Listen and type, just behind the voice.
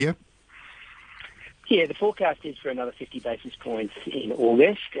Yeah. Yeah, the forecast is for another 50 basis points in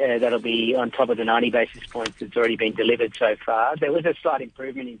August. That'll be on top of the 90 basis points that's already been delivered so far. There was a slight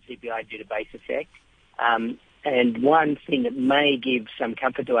improvement in CPI due to base effect. And one thing that may give some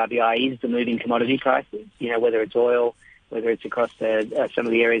comfort to RBI is the move in commodity prices, whether it's oil, whether it's across some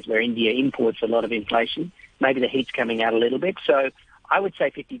of the areas where India imports a lot of inflation. Maybe the heat's coming out a little bit. So I would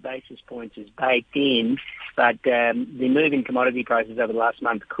say 50 basis points is baked in, but the move in commodity prices over the last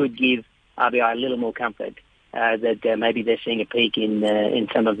month could give RBI a little more comfort that maybe they're seeing a peak in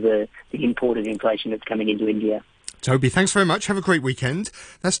some of the imported inflation that's coming into India. Toby, thanks very much. Have a great weekend.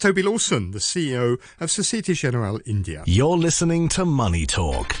 That's Toby Lawson, the CEO of Société Générale India. You're listening to Money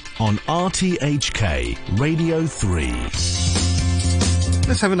Talk on RTHK Radio 3.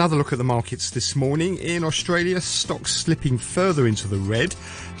 Let's have another look at the markets this morning. In Australia, stocks slipping further into the red.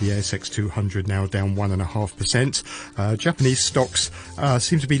 The ASX 200 now down 1.5%. Japanese stocks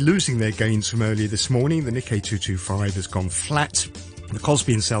seem to be losing their gains from earlier this morning. The Nikkei 225 has gone flat. The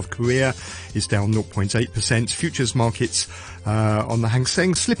Kospi in South Korea is down 0.8%. Futures markets on the Hang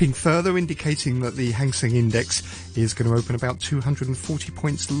Seng slipping further, indicating that the Hang Seng index is going to open about 240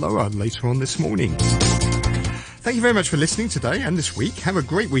 points lower later on this morning. Thank you very much for listening today and this week. Have a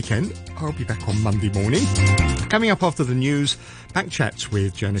great weekend. I'll be back on Monday morning. Coming up after the news, back chats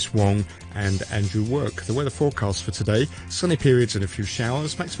with Janice Wong and Andrew Work. The weather forecast for today, sunny periods and a few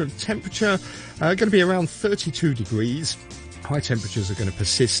showers. Maximum temperature going to be around 32 degrees. High temperatures are going to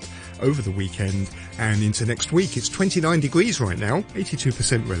persist over the weekend and into next week. It's 29 degrees right now,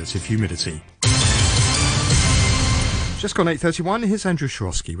 82% relative humidity. Just gone 8:31. Here's Andrew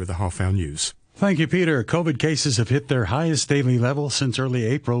Shorosky with the half-hour news. Thank you, Peter. COVID cases have hit their highest daily level since early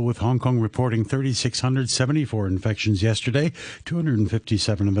April, with Hong Kong reporting 3,674 infections yesterday,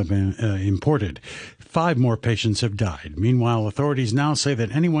 257 of them imported. 5 more patients have died. Meanwhile, authorities now say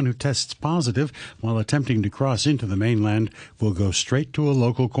that anyone who tests positive while attempting to cross into the mainland will go straight to a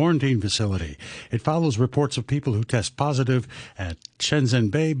local quarantine facility. It follows reports of people who test positive at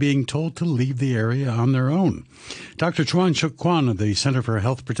Shenzhen Bay being told to leave the area on their own. Dr. Chuan Shuk Kwan of the Center for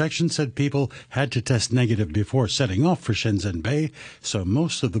Health Protection said people had to test negative before setting off for Shenzhen Bay, so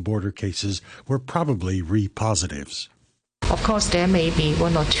most of the border cases were probably re-positives. Of course, there may be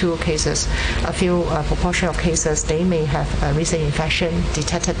 1 or 2 cases, a few proportion of cases, they may have a recent infection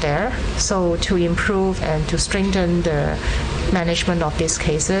detected there. So to improve and to strengthen the management of these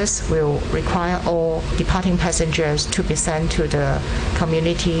cases will require all departing passengers to be sent to the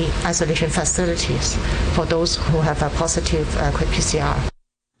community isolation facilities for those who have a positive quick PCR.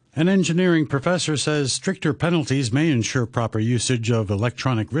 An engineering professor says stricter penalties may ensure proper usage of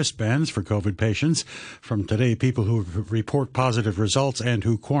electronic wristbands for COVID patients. From today, people who report positive results and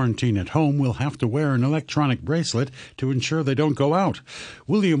who quarantine at home will have to wear an electronic bracelet to ensure they don't go out.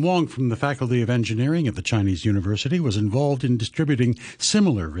 William Wong from the Faculty of Engineering at the Chinese University was involved in distributing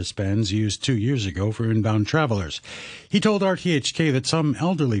similar wristbands used 2 years ago for inbound travelers. He told RTHK that some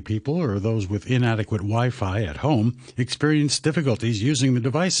elderly people or those with inadequate Wi-Fi at home experienced difficulties using the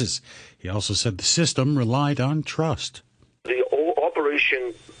devices. He also said the system relied on trust. The whole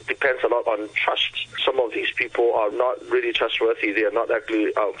operation depends a lot on trust. Some of these people are not really trustworthy. They are not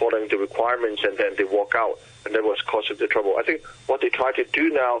actually following the requirements, and then they walk out, and that was causing the trouble. I think what they try to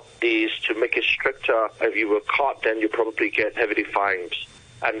do now is to make it stricter. If you were caught, then you probably get heavily fined.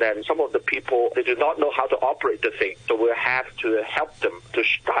 And then some of the people, they do not know how to operate the thing. So we'll have to help them to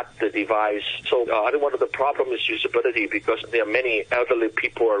start the device. So I think one of the problems is usability, because there are many elderly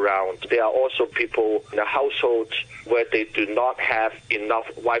people around. There are also people in the households where they do not have enough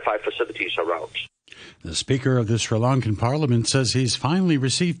Wi-Fi facilities around. The Speaker of the Sri Lankan Parliament says he's finally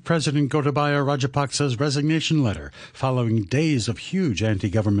received President Gotabaya Rajapaksa's resignation letter following days of huge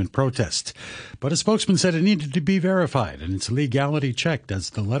anti-government protests. But a spokesman said it needed to be verified and its legality checked as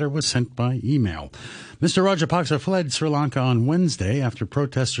the letter was sent by email. Mr. Rajapaksa fled Sri Lanka on Wednesday after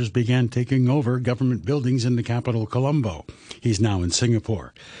protesters began taking over government buildings in the capital, Colombo. He's now in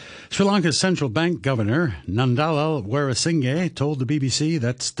Singapore. Sri Lanka's central bank governor, Nandalal Weerasinghe, told the BBC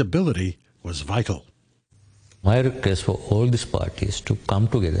that stability was vital. My request for all these parties to come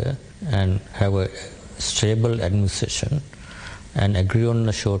together and have a stable administration and agree on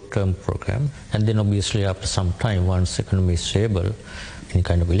a short-term program. And then obviously after some time, once the economy is stable, any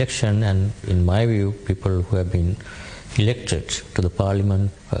kind of election, and in my view, people who have been elected to the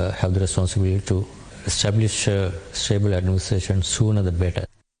parliament have the responsibility to establish a stable administration sooner the better.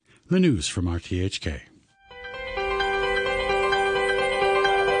 The news from RTHK.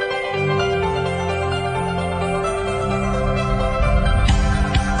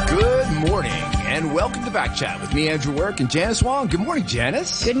 Good morning and welcome welcome to Back Chat with me, Andrew Work, and Janice Wong. Good morning,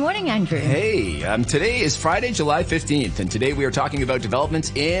 Janice. Good morning, Andrew. Hey, today is Friday, July 15th, and today we are talking about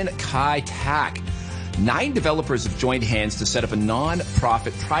developments in Kai Tak. 9 developers have joined hands to set up a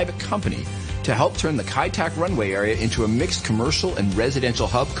non-profit private company to help turn the Kai Tak runway area into a mixed commercial and residential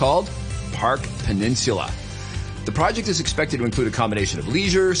hub called Park Peninsula. The project is expected to include a combination of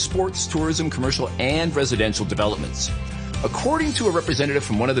leisure, sports, tourism, commercial, and residential developments. According to a representative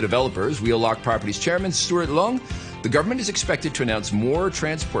from one of the developers, Wheelock Properties Chairman Stuart Long, the government is expected to announce more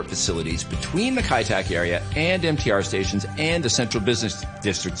transport facilities between the Kai Tak area and MTR stations and the Central Business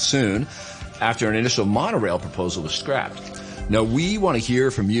District soon, after an initial monorail proposal was scrapped. Now, we want to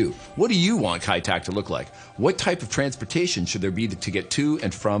hear from you. What do you want Kai Tak to look like? What type of transportation should there be to get to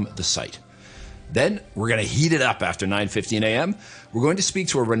and from the site? Then we're going to heat it up after 9:15 a.m. We're going to speak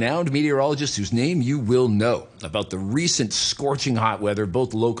to a renowned meteorologist whose name you will know about the recent scorching hot weather,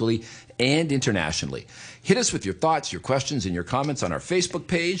 both locally and internationally. Hit us with your thoughts, your questions, and your comments on our Facebook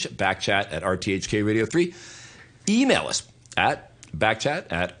page, Backchat at RTHK Radio 3. Email us at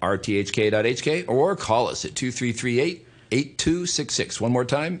backchat@rthk.hk or call us at 2338-8266. One more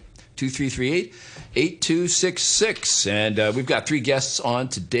time, 2338-8266. And we've got 3 guests on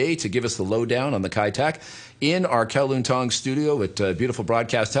today to give us the lowdown on the Kai Tak. In our Kowloon Tong studio at Beautiful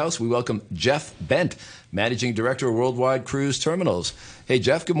Broadcast House, we welcome Jeff Bent, Managing Director of Worldwide Cruise Terminals. Hey,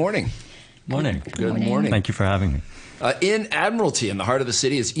 Jeff, good morning. Morning. Good morning. Thank you for having me. In Admiralty, in the heart of the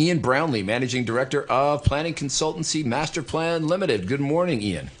city, is Ian Brownlee, Managing Director of Planning Consultancy Masterplan Limited. Good morning,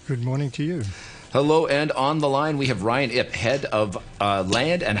 Ian. Good morning to you. Hello, and on the line we have Ryan Ip, Head of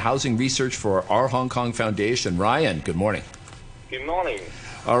Land and Housing Research for our Hong Kong Foundation. Ryan, good morning. Good morning.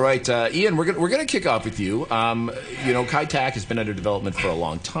 All right, Ian, we're going to kick off with you. Kai Tak has been under development for a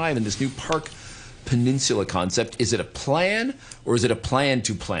long time, and this new Park Peninsula concept, is it a plan or is it a plan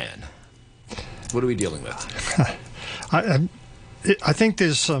to plan? What are we dealing with? I think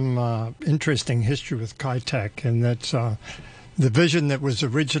there's some interesting history with Kai Tak, in that the vision that was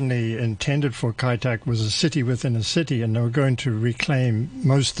originally intended for Kai Tak was a city within a city, and they were going to reclaim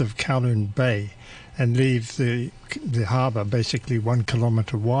most of Kowloon Bay and leave the harbour basically 1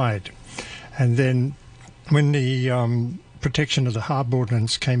 kilometre wide. And then when the protection of the harbour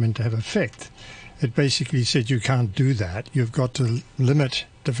ordinance came into effect, it basically said you can't do that. You've got to limit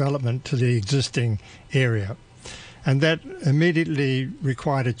development to the existing area. And that immediately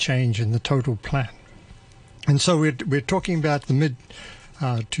required a change in the total plan. And so we're talking about the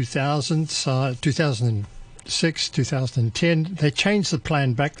mid-2000s, 2006, 2010. They changed the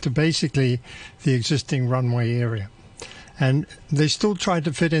plan back to basically the existing runway area. And they still tried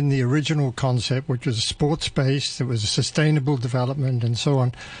to fit in the original concept, which was sports-based. It was a sustainable development and so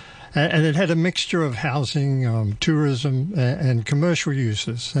on. And it had a mixture of housing, tourism, and commercial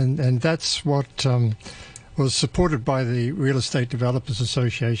uses. And that's what was supported by the Real Estate Developers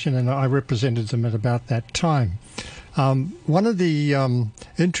Association, and I represented them at about that time. One of the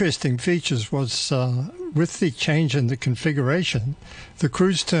interesting features was with the change in the configuration, the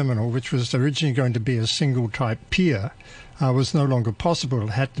cruise terminal, which was originally going to be a single-type pier, was no longer possible. It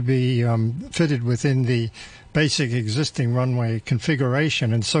had to be fitted within the basic existing runway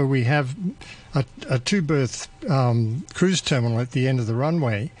configuration, and so we have a 2-berth cruise terminal at the end of the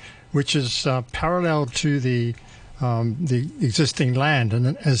runway, which is parallel to the existing land,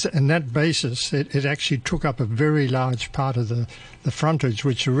 and in that basis, it actually took up a very large part of the frontage,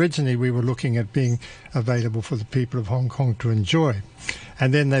 which originally we were looking at being available for the people of Hong Kong to enjoy.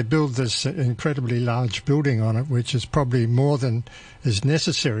 And then they built this incredibly large building on it, which is probably more than is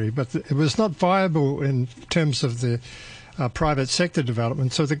necessary, but it was not viable in terms of the private sector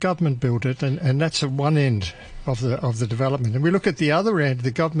development, so the government built it, and that's at one end of the development. And we look at the other end,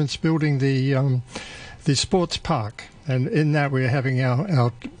 the government's building the sports park, and in that we're having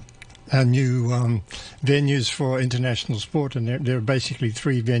our new venues for international sport, and there are basically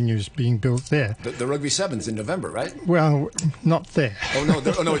 3 venues being built there. The Rugby Sevens in November, right? Well, not there. Oh no,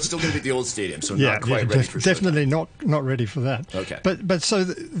 it's still going to be at the old stadium, so not quite ready for sure. Definitely not ready for that. Okay. But so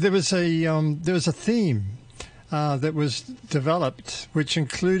there was a theme that was developed, which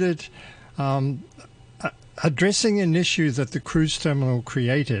included addressing an issue that the cruise terminal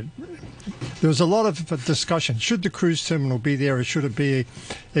created. There was a lot of discussion. Should the cruise terminal be there, or should it be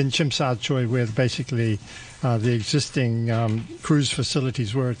in Tsim Sha Tsui, where basically the existing cruise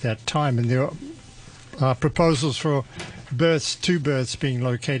facilities were at that time? And there are proposals for 2 berths being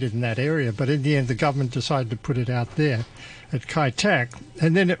located in that area. But in the end, the government decided to put it out there at Kai Tak.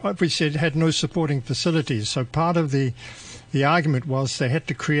 And then, we said, it had no supporting facilities. So part of the argument was they had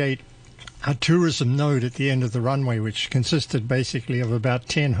to create tourism node at the end of the runway, which consisted basically of about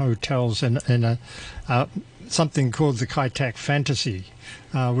 10 hotels and something called the Kai Tak Fantasy,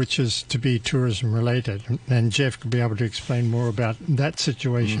 which is to be tourism related. And Jeff could be able to explain more about that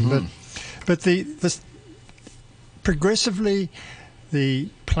situation. Mm-hmm. But progressively, the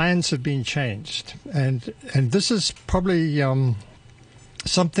plans have been changed, and this is probably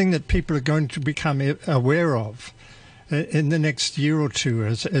something that people are going to become aware of in the next year or two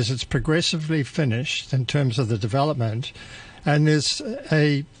as it's progressively finished in terms of the development, and there's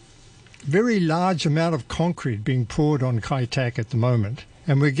a very large amount of concrete being poured on Kai Tak at the moment,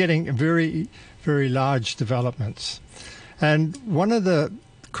 and we're getting very, very large developments. And one of the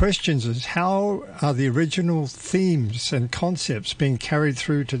questions is, how are the original themes and concepts being carried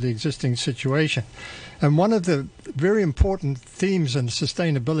through to the existing situation? And one of the very important themes in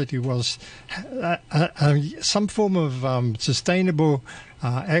sustainability was some form of sustainable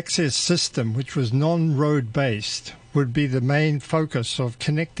access system, which was non-road based, would be the main focus of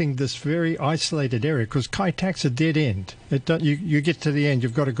connecting this very isolated area, because Kai Tak's a dead end. You get to the end,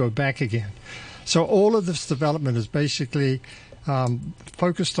 you've got to go back again. So all of this development is basically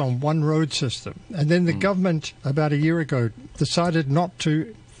focused on one road system. And then the government, about a year ago, decided not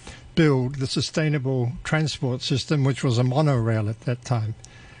to build the sustainable transport system, which was a monorail at that time.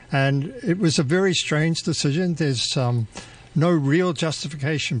 And it was a very strange decision. There's no real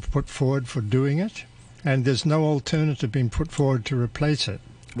justification put forward for doing it, and there's no alternative being put forward to replace it.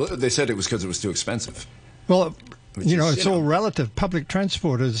 Well, they said it was because it was too expensive. Well, it's all relative. Public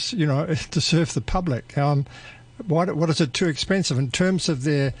transport is, to serve the public. What is it too expensive? In terms of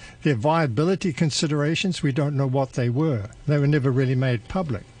their viability considerations, we don't know what they were. They were never really made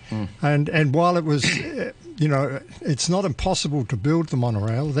public. And while it was, it's not impossible to build the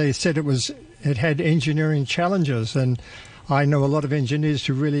monorail, they said it had engineering challenges, and I know a lot of engineers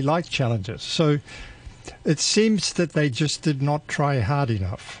who really like challenges. So it seems that they just did not try hard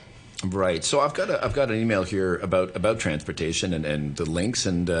enough. Right. So I've got an email here about transportation and the links,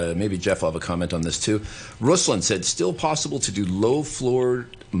 and maybe Jeff will have a comment on this too. Ruslan said, still possible to do low-floor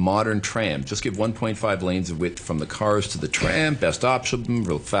modern tram. Just give 1.5 lanes of width from the cars to the tram. Best option,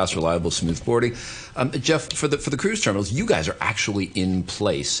 real fast, reliable, smooth boarding. Jeff, for the cruise terminals, you guys are actually in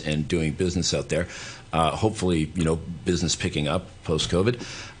place and doing business out there. Hopefully, business picking up post-COVID.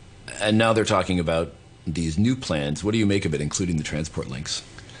 And now they're talking about these new plans. What do you make of it, including the transport links?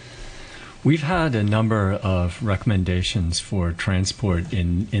 We've had a number of recommendations for transport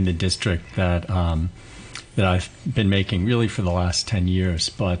in the district that I've been making really for the last 10 years.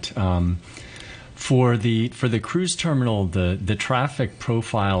 But for the cruise terminal, the traffic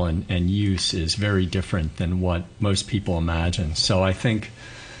profile and use is very different than what most people imagine. So I think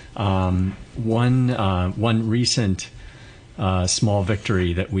one recent small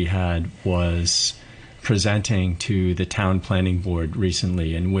victory that we had was presenting to the town planning board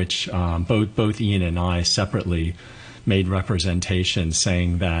recently, in which both Ian and I separately made representations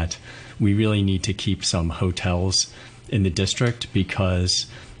saying that we really need to keep some hotels in the district, because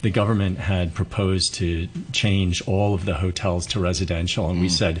the government had proposed to change all of the hotels to residential, and we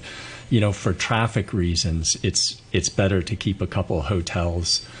said, for traffic reasons, it's better to keep a couple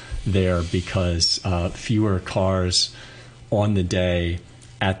hotels there, because fewer cars on the day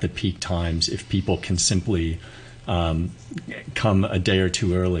at the peak times, if people can simply come a day or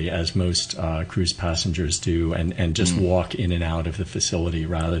two early, as most cruise passengers do, and just walk in and out of the facility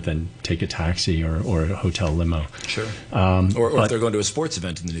rather than take a taxi or a hotel limo. Sure. Or if they're going to a sports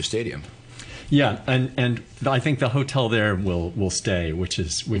event in the new stadium. Yeah, and I think the hotel there will stay, which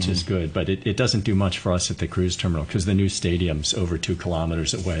is good, but it doesn't do much for us at the cruise terminal, because the new stadium's over 2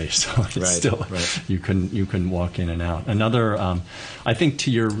 kilometers away, so it's you can walk in and out. Another, I think,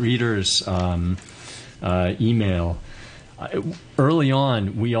 to your readers' email, early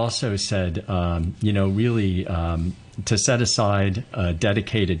on we also said, really to set aside a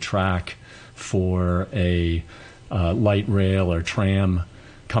dedicated track for a light rail or tram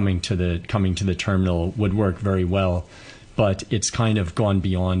coming to the terminal would work very well, but it's kind of gone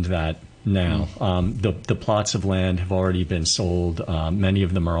beyond that now. The plots of land have already been sold. Many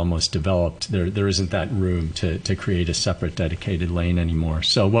of them are almost developed. There isn't that room to create a separate dedicated lane anymore.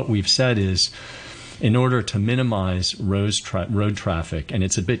 So what we've said is, in order to minimize road traffic, and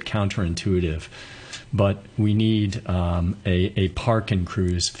it's a bit counterintuitive, but we need a park and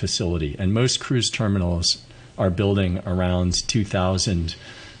cruise facility. And most cruise terminals are building around 2,000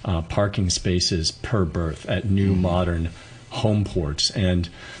 parking spaces per berth at new modern home ports. And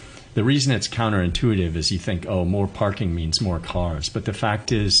the reason it's counterintuitive is you think, more parking means more cars. But the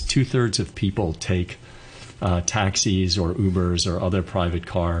fact is, 2/3 of people take taxis or Ubers or other private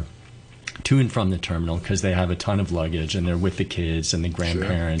car to and from the terminal because they have a ton of luggage and they're with the kids and the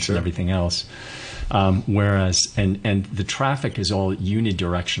grandparents and everything else. Whereas the traffic is all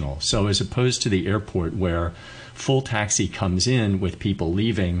unidirectional. So as opposed to the airport where full taxi comes in with people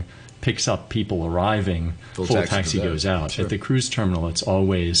leaving, picks up people arriving, full taxi goes out. At the cruise terminal, it's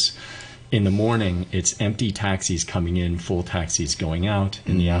always, in the morning, it's empty taxis coming in, full taxis going out.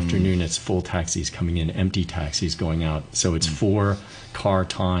 In the afternoon, it's full taxis coming in, empty taxis going out. So it's 4 car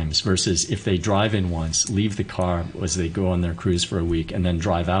times versus if they drive in once, leave the car as they go on their cruise for a week, and then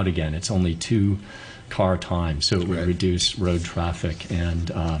drive out again. It's only 2 car times. So it would reduce road traffic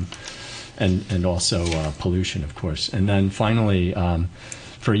and also pollution, of course. And then finally,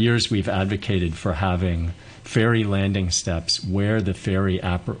 for years we've advocated for having ferry landing steps where the ferry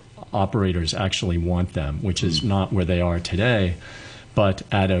operators actually want them, which is not where they are today, but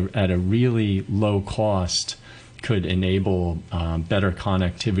at a really low cost could enable better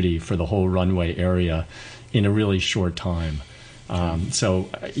connectivity for the whole runway area in a really short time. So,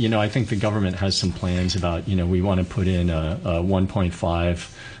 I think the government has some plans about, we want to put in a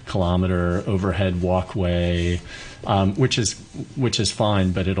 1.5 kilometer overhead walkway, which is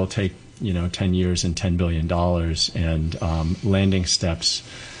fine, but it'll take, 10 years and $10 billion, and landing steps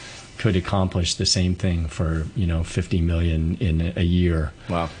could accomplish the same thing for, 50 million in a year.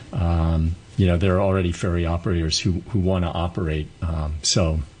 Wow. There are already ferry operators who want to operate,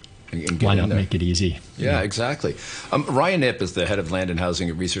 so why not make it easy? Yeah, exactly. Ryan Ip is the head of Land and Housing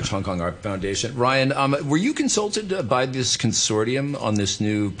at Research Hong Kong Art Foundation. Ryan, were you consulted by this consortium on this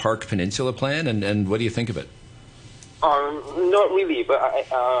new Park Peninsula plan, and what do you think of it? Not really, but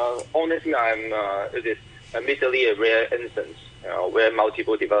honestly, it is admittedly a rare instance where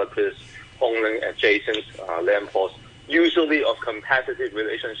multiple developers owning adjacent land plots, usually of competitive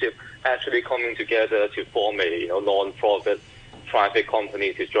relationship, actually coming together to form a non-profit private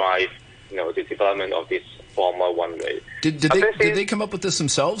company to drive the development of this former one-way. Did they come up with this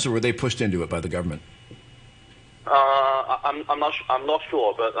themselves, or were they pushed into it by the government? I'm not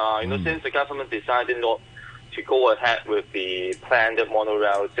sure, but since the government decided not to go ahead with the planned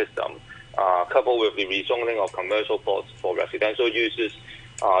monorail system, coupled with the rezoning of commercial plots for residential uses,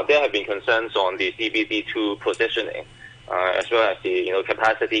 there have been concerns on the CBD2 positioning, as well as the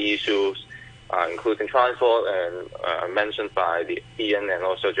capacity issues, including transport and mentioned by the Ian and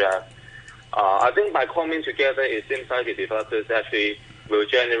also Jeff. I think by coming together, it seems like the developers actually will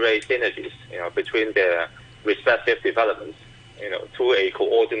generate synergies, between their respective developments, through a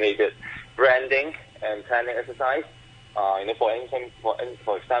coordinated branding and planning exercise.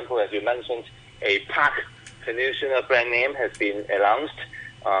 For example, as you mentioned, a Park Peninsula brand name has been announced,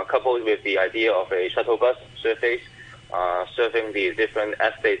 coupled with the idea of a shuttle bus service serving the different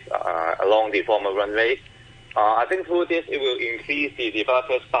estates along the former runway. I think through this, it will increase the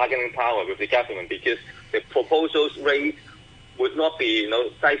developers' bargaining power with the government, because the proposals rate would not be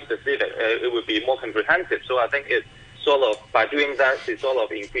site-specific. It would be more comprehensive. So I think it sort of, by doing that, it's sort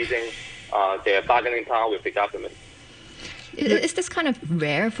of increasing their bargaining power with the government. Is this kind of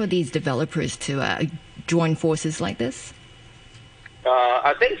rare for these developers to join forces like this?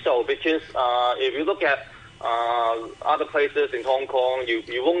 I think so, because if you look at other places in Hong Kong,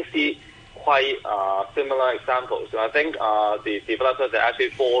 you won't see quite similar examples. So I think the developers are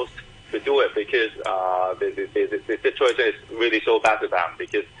actually forced to do it because the situation is really so bad to them,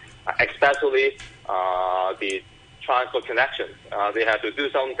 because especially the transport connections, they have to do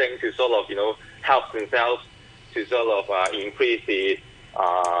something to sort of help themselves to sort of increase the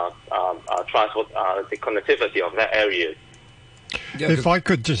transport, the connectivity of that area. Yeah, if I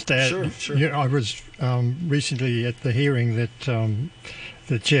could just add, sure. I was recently at the hearing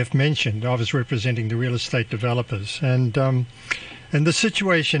that Jeff mentioned. I was representing the real estate developers, and the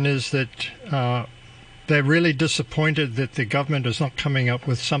situation is that they're really disappointed that the government is not coming up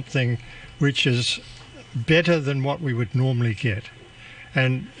with something which is better than what we would normally get,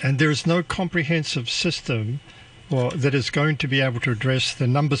 and there is no comprehensive system that is going to be able to address the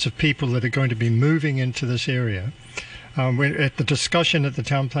numbers of people that are going to be moving into this area. At the discussion at the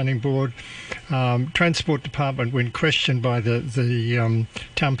Town Planning Board, Transport Department, when questioned by the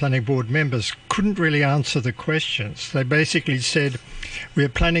Town Planning Board members, couldn't really answer the questions. They basically said, we're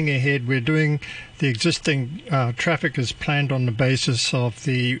planning ahead, we're doing the existing traffic is planned on the basis of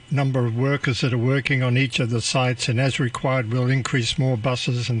the number of workers that are working on each of the sites, and as required we'll increase more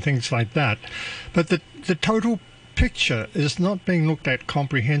buses and things like that. But the total picture is not being looked at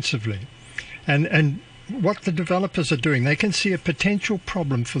comprehensively. And what the developers are doing, they can see a potential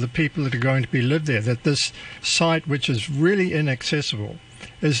problem for the people that are going to be live there, that this site, which is really inaccessible,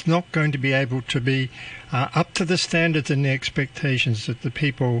 is not going to be able to be up to the standards and the expectations that the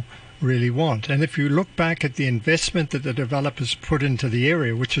people really want. And if you look back at the investment that the developers put into the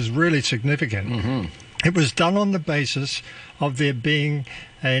area, which is really significant, it was done on the basis of there being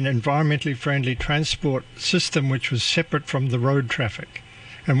an environmentally friendly transport system which was separate from the road traffic.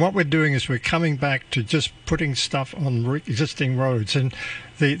 And what we're doing is we're coming back to just putting stuff on existing roads. And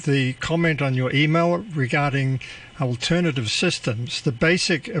the comment on your email regarding alternative systems, the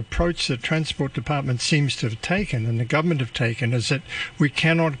basic approach that Transport Department seems to have taken and the government have taken is that we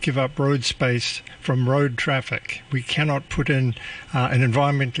cannot give up road space from road traffic. We cannot put in an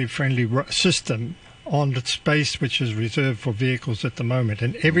environmentally friendly system on the space which is reserved for vehicles at the moment.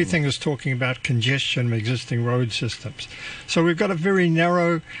 And everything is talking about congestion of existing road systems. So we've got a very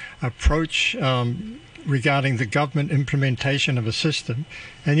narrow approach regarding the government implementation of a system.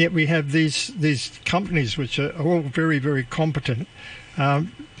 And yet we have these companies which are all very, very competent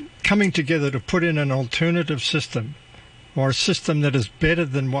coming together to put in an alternative system, or a system that is better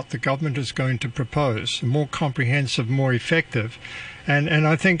than what the government is going to propose, more comprehensive, more effective. And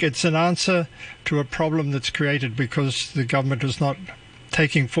I think it's an answer to a problem that's created because the government is not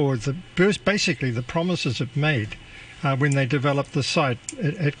taking forward basically the promises it made when they developed the site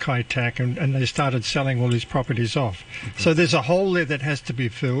at Kai Tak and they started selling all these properties off. So there's a hole there that has to be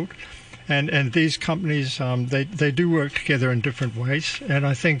filled. And these companies, they do work together in different ways. And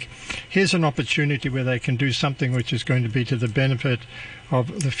I think here's an opportunity where they can do something which is going to be to the benefit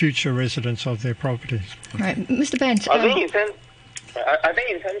of the future residents of their properties. Right. Mr. Bench. I think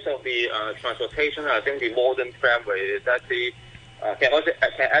in terms of the transportation, I think the modern tramway is actually can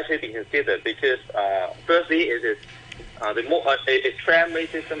actually be considered because firstly, it is a tramway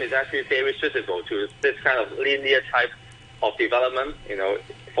system is actually very suitable to this kind of linear type of development. You know,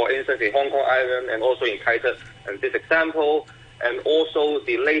 for instance, in Hong Kong Island and also in Kai Tak, and this example, and also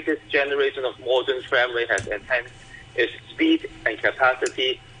the latest generation of modern tramway has enhanced its speed and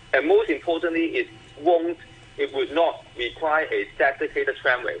capacity, and most importantly, it would not require a dedicated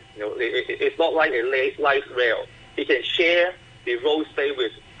tramway. You know, it's not like a light rail. It can share the road space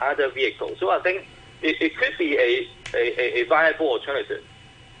with other vehicles. So I think it could be a viable alternative.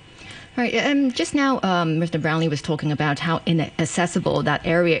 Right. Just now, Mr. Brownlee was talking about how inaccessible that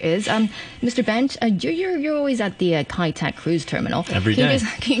area is. Mr. Bench, you're always at the Kai Tak cruise terminal. Every day.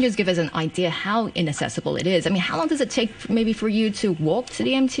 Can you just give us an idea how inaccessible it is? I mean, how long does it take maybe for you to walk to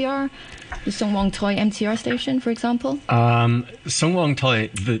the MTR, the Sung Wong Toi MTR station, for example? Sung Wong Toi,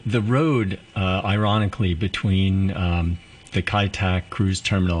 the road, ironically, between the Kai Tak cruise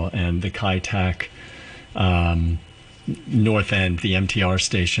terminal and the Kai Tak North End, the MTR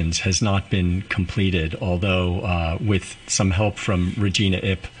stations, has not been completed, although with some help from Regina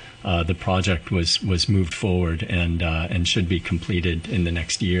Ip, the project was moved forward and should be completed in the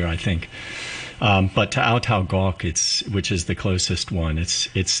next year, I think. But to Ao Tau Gok, which is the closest one,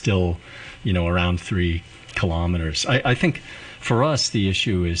 it's still, around 3 kilometers. I think for us the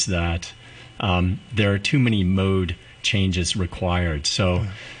issue is that there are too many mode changes required. So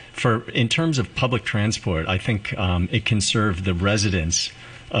in terms of public transport, I think it can serve the residents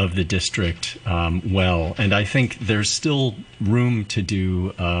of the district well. And I think there's still room to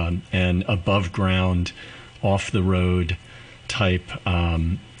do an above ground, off the road type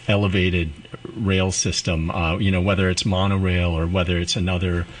elevated rail system, whether it's monorail or whether it's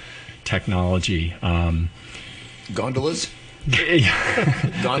another technology. Gondolas?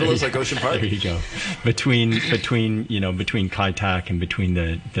 Gondolas like Ocean Park. There you go. Between Kai Tak and between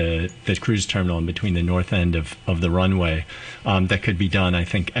the cruise terminal and between the north end of the runway, that could be done, I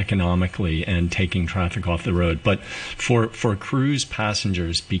think, economically and taking traffic off the road. But for cruise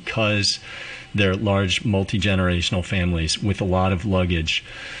passengers, because they're large multi-generational families with a lot of luggage,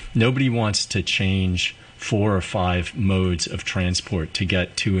 nobody wants to change 4 or 5 modes of transport to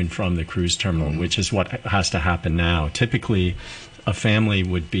get to and from the cruise terminal, which is what has to happen now. Typically, a family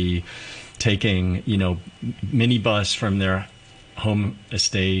would be taking, minibus from their home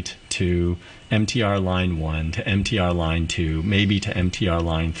estate to MTR Line 1, to MTR Line 2, maybe to MTR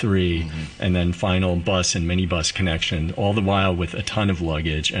Line 3, and then final bus and minibus connection, all the while with a ton of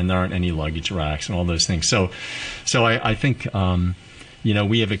luggage, and there aren't any luggage racks and all those things. So I think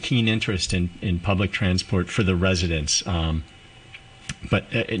we have a keen interest in public transport for the residents, but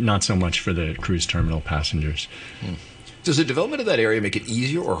not so much for the cruise terminal passengers. Does the development of that area make it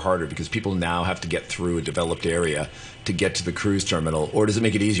easier or harder because people now have to get through a developed area to get to the cruise terminal, or does it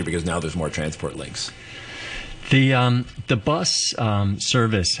make it easier because now there's more transport links? The bus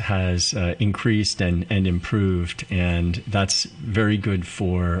service has increased and improved, and that's very good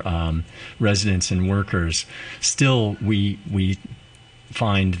for residents and workers. Still, we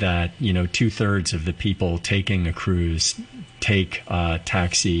find that 2/3 of the people taking a cruise take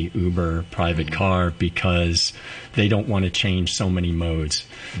taxi, Uber, private car because they don't want to change so many modes.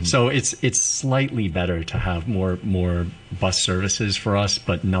 So it's slightly better to have more bus services for us,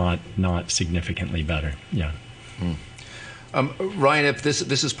 but not significantly better. Yeah. Ryan, if this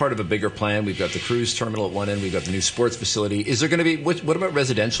is part of a bigger plan, we've got the cruise terminal at one end, we've got the new sports facility. Is there going to be what about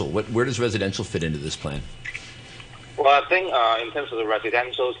residential? Where does residential fit into this plan? Well, I think in terms of the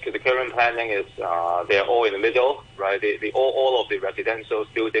residentials, the current planning is they're all in the middle, right? All of the residential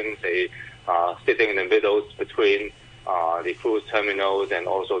buildings, they sitting in the middle between the cruise terminals and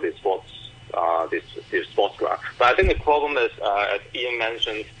also the sports ground. But I think the problem is, as Ian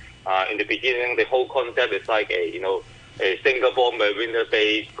mentioned in the beginning, the whole concept is like a Singapore Marina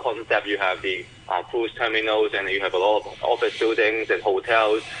Bay concept. You have the cruise terminals and you have a lot of office buildings and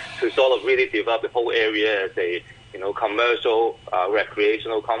hotels to sort of really develop the whole area as a commercial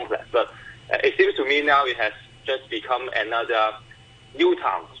recreational complex. But it seems to me now it has just become another new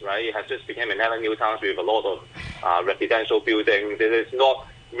town, right? It has just become another new town with a lot of residential buildings. It is not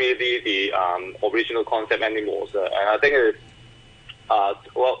really the original concept anymore. So, and I think it is,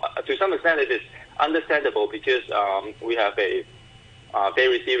 to some extent it is understandable because we have a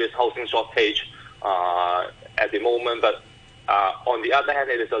very serious housing shortage at the moment. But on the other hand,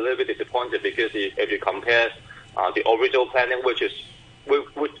 it is a little bit disappointing because if you compare the original planning, which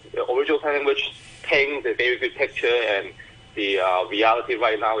paints a very good picture, and the reality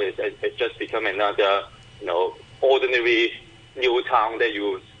right now is it's just become another ordinary new town that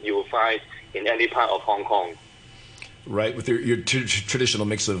you will find in any part of Hong Kong. Right, with your traditional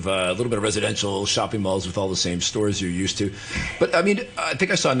mix of a little bit of residential shopping malls with all the same stores you're used to. But, I mean, I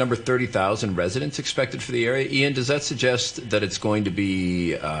think I saw a number 30,000 residents expected for the area. Ian, does that suggest that it's going to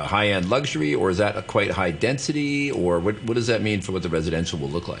be high-end luxury, or is that a quite high density, or what does that mean for what the residential will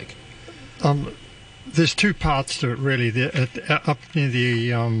look like? There's two parts to it, really. Up near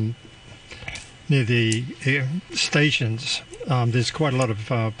the stations, there's quite a lot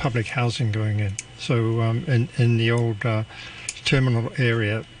of public housing going in. So in the old terminal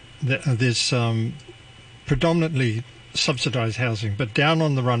area, there's predominantly subsidised housing. But down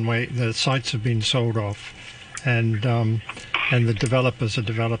on the runway, the sites have been sold off, and the developers are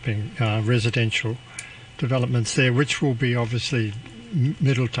developing residential developments there, which will be obviously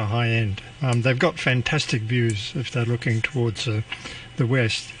middle to high end. They've got fantastic views if they're looking towards the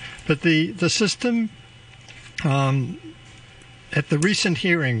west. But the system, at the recent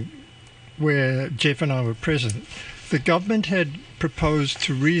hearing where Jeff and I were present, the government had proposed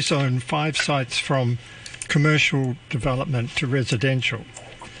to rezone 5 sites from commercial development to residential.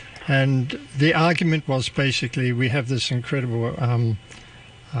 And the argument was basically we have this incredible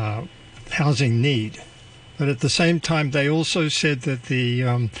housing need. But at the same time, they also said that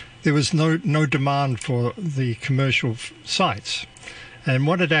there was no demand for the commercial sites. And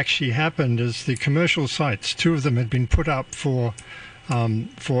what had actually happened is the commercial sites, 2 of them had been put up for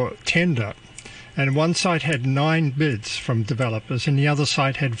tender, and one site had 9 bids from developers and the other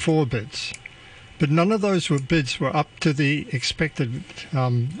site had 4 bids. But none of those bids were up to the expected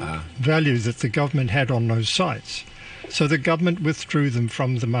value that the government had on those sites. So the government withdrew them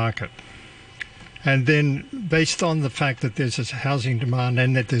from the market. And then, based on the fact that there's this housing demand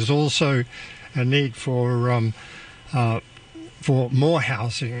and that there's also a need for more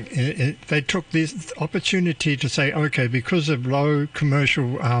housing, they took this opportunity to say, okay, because of low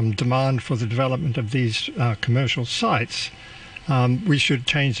commercial demand for the development of these commercial sites, we should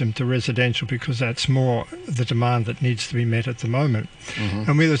change them to residential because that's more the demand that needs to be met at the moment. Mm-hmm.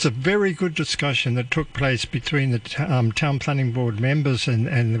 And there was a very good discussion that took place between the Town Planning Board members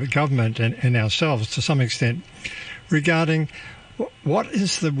and the government and ourselves to some extent regarding what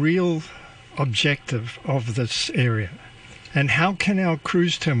is the real objective of this area. And how can our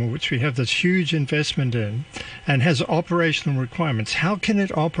cruise terminal, which we have this huge investment in and has operational requirements, how can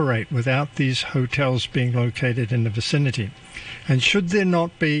it operate without these hotels being located in the vicinity? And should there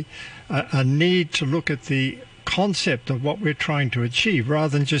not be a need to look at the concept of what we're trying to achieve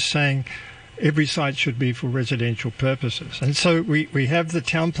rather than just saying every site should be for residential purposes? And so we have the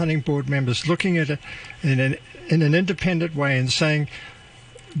Town Planning Board members looking at it in an independent way and saying,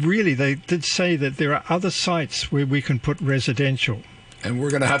 really, they did say that there are other sites where we can put residential. And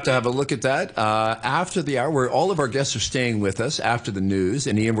we're going to have a look at that after the hour, where all of our guests are staying with us after the news.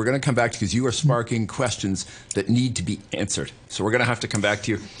 And Ian, we're going to come back to you because you are sparking questions that need to be answered. So we're going to have to come back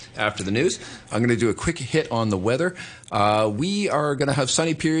to you after the news. I'm going to do a quick hit on the weather. We are going to have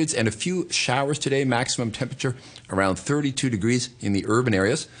sunny periods and a few showers today. Maximum temperature around 32 degrees in the urban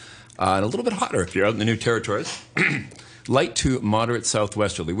areas. And a little bit hotter if you're out in the New Territories. light to moderate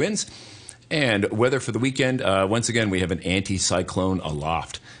southwesterly winds. And weather for the weekend, once again, we have an anti-cyclone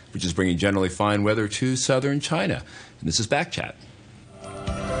aloft, which is bringing generally fine weather to southern China. And this is Backchat.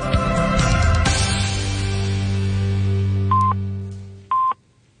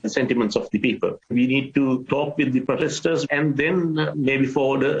 Sentiments of the people. We need to talk with the protesters and then maybe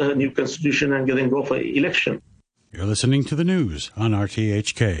forward a new constitution and then go for election. You're listening to the news on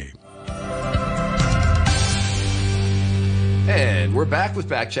RTHK. And we're back with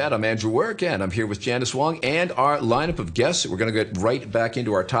Backchat. I'm Andrew Work, and I'm here with Janice Wong and our lineup of guests. We're going to get right back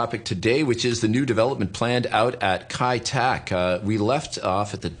into our topic today, which is the new development planned out at Kai Tak. We left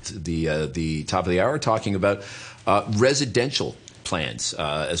off at the top of the hour talking about residential plans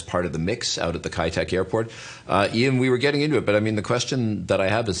as part of the mix out at the Kai Tak airport. Ian, we were getting into it, but I mean, the question that I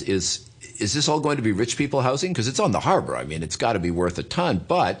have is this all going to be rich people housing? Because it's on the harbor. I mean, it's got to be worth a ton,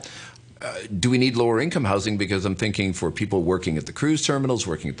 but do we need lower income housing? Because I'm thinking for people working at the cruise terminals,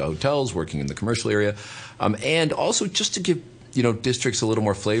 working at the hotels, working in the commercial area, and also just to give districts a little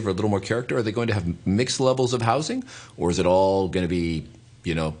more flavor, a little more character. Are they going to have mixed levels of housing, or is it all going to be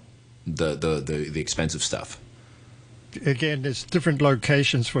the expensive stuff? Again, there's different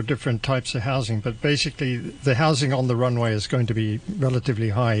locations for different types of housing, but basically the housing on the runway is going to be relatively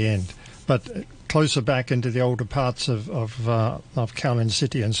high end. But closer back into the older parts of Kowloon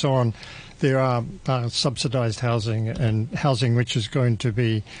City and so on, there are subsidized housing and housing which is going to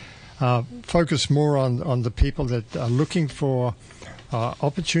be focused more on the people that are looking for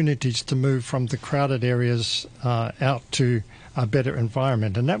opportunities to move from the crowded areas out to a better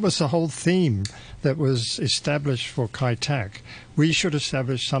environment. And that was the whole theme that was established for Kai Tak. We should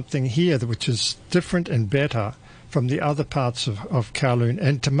establish something here which is different and better from the other parts of Kowloon,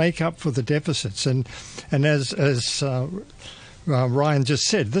 and to make up for the deficits. And as Ryan just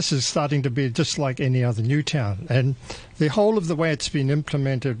said, this is starting to be just like any other new town. And the whole of the way it's been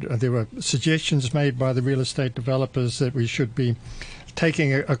implemented, there were suggestions made by the real estate developers that we should be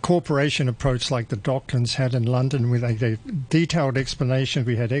taking a corporation approach like the Docklands had in London with a detailed explanation.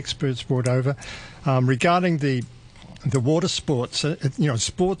 We had experts brought over regarding the water sports.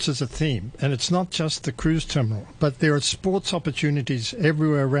 Sports is a theme, and it's not just the cruise terminal, but there are sports opportunities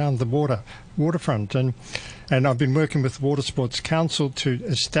everywhere around the waterfront. And I've been working with Water Sports Council to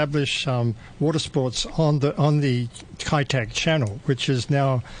establish water sports on the Kai Tak channel, which is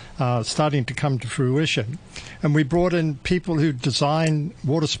now starting to come to fruition. And we brought in people who design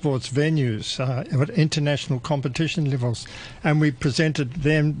water sports venues at international competition levels, and we presented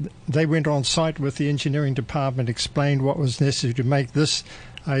them. They went on site with the engineering department, explained what was necessary to make this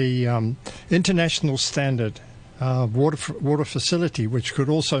a international standard water facility, which could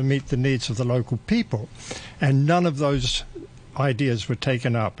also meet the needs of the local people. And none of those ideas were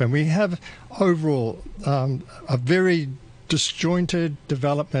taken up. And we have overall a very disjointed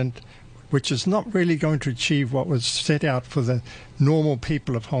development which is not really going to achieve what was set out for the normal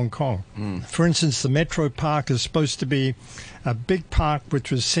people of Hong Kong. For instance, the Metro Park is supposed to be a big park which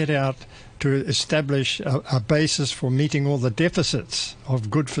was set out to establish a basis for meeting all the deficits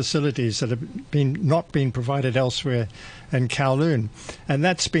of good facilities that have not been provided elsewhere in Kowloon. And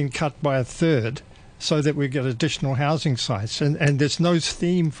that's been cut by a third so that we get additional housing sites. And there's no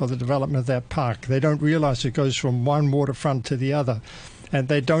theme for the development of that park. They don't realize it goes from one waterfront to the other. And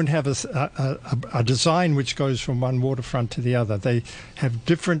they don't have a design which goes from one waterfront to the other. They have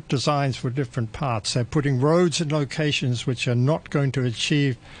different designs for different parts. They're putting roads in locations which are not going to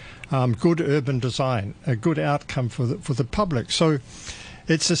achieve good urban design, a good outcome for the public. So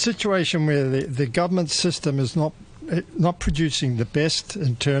it's a situation where the government system is not producing the best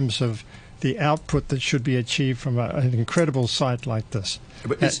in terms of the output that should be achieved from an incredible site like this.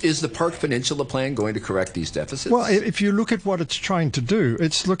 But is the Park Peninsula plan going to correct these deficits? Well, if you look at what it's trying to do,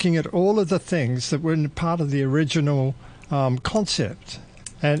 it's looking at all of the things that were part of the original concept.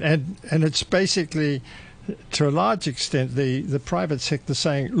 And it's basically, to a large extent, the private sector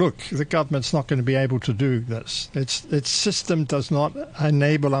saying, look, the government's not going to be able to do this. Its system does not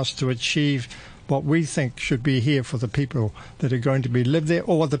enable us to achieve what we think should be here for the people that are going to be live there,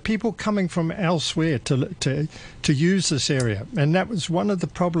 or the people coming from elsewhere to use this area. And that was one of the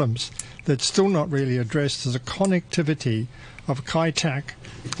problems that's still not really addressed, is the connectivity of Kai Tak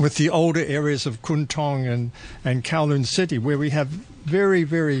with the older areas of Kwun Tong and Kowloon City, where we have very,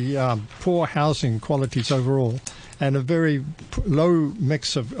 very poor housing qualities overall, and a very low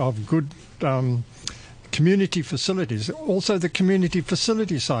mix of good community facilities. Also the community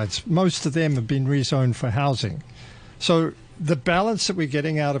facility sites, most of them have been rezoned for housing. So the balance that we're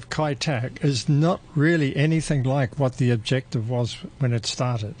getting out of Kai Tak is not really anything like what the objective was when it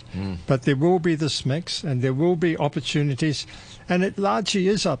started. But there will be this mix, and there will be opportunities, and it largely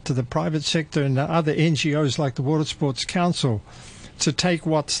is up to the private sector and the other NGOs like the Water Sports Council to take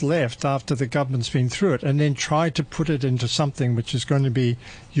what's left after the government's been through it and then try to put it into something which is going to be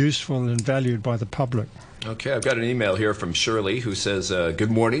useful and valued by the public. Okay, I've got an email here from Shirley who says, good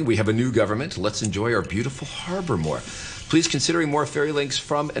morning, we have a new government. Let's enjoy our beautiful harbor more. Please considering more ferry links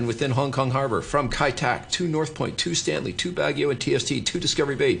from and within Hong Kong Harbor, from Kai Tak to North Point, to Stanley, to Baguio and TST, to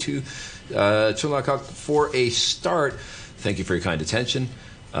Discovery Bay, to Chuang Kok for a start. Thank you for your kind attention.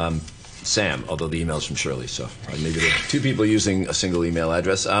 Sam, although the email is from Shirley, so maybe there are two people using a single email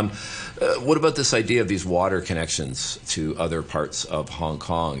address. What about this idea of these water connections to other parts of Hong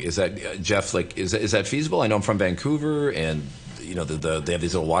Kong? Is that, Jeff, like, is that feasible? I know I'm from Vancouver, and you know they have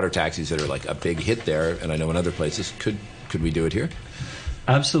these little water taxis that are like a big hit there, and I know in other places. Could we do it here?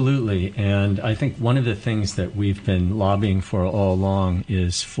 Absolutely, and I think one of the things that we've been lobbying for all along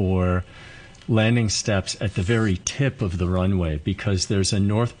is for landing steps at the very tip of the runway, because there's a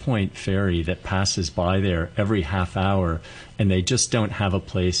North Point ferry that passes by there every half hour, and they just don't have a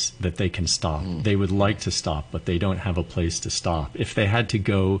place that they can stop. They would like to stop, but they don't have a place to stop. If they had to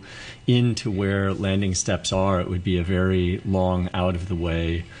go into where landing steps are, it would be a very long,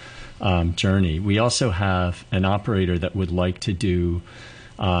 out-of-the-way journey. We also have an operator that would like to do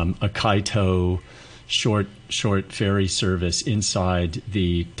a Kaito short ferry service inside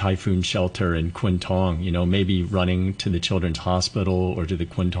the typhoon shelter in Kwun Tong, maybe running to the Children's Hospital or to the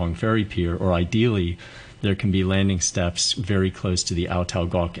Kwun Tong ferry pier, or ideally there can be landing steps very close to the Ao Tau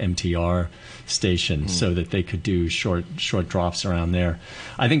Gok MTR station so that they could do short drops around there.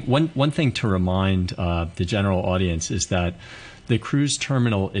 I think one thing to remind the general audience is that the cruise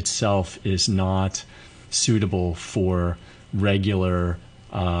terminal itself is not suitable for regular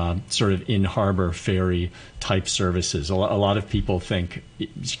sort of in-harbor ferry type services. A lot of people think,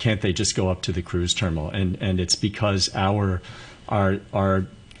 can't they just go up to the cruise terminal? And it's because our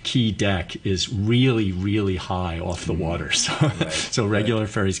key deck is really, really high off the water. So regular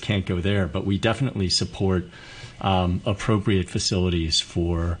ferries can't go there, but we definitely support appropriate facilities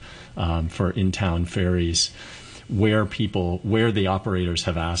for in-town ferries where the operators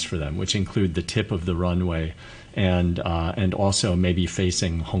have asked for them, which include the tip of the runway and also maybe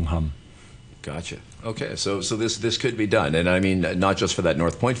facing Hong Kong. Gotcha. Okay, so this could be done, and I mean not just for that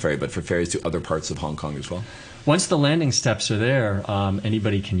North Point ferry, but for ferries to other parts of Hong Kong as well. Once the landing steps are there,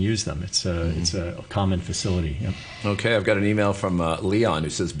 anybody can use them. It's a common facility. Yep. Okay, I've got an email from Leon who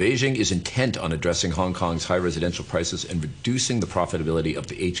says Beijing is intent on addressing Hong Kong's high residential prices and reducing the profitability of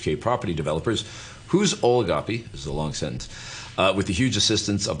the HK property developers, whose oligopoly, this is a long sentence, with the huge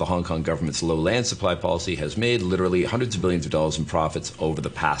assistance of the Hong Kong government's low land supply policy, has made literally hundreds of billions of dollars in profits over the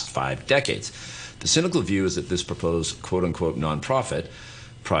past 5 decades. The cynical view is that this proposed quote-unquote non-profit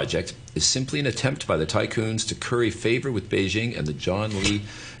project is simply an attempt by the tycoons to curry favor with Beijing and the John Lee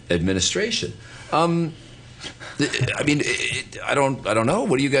administration. I mean, I don't know.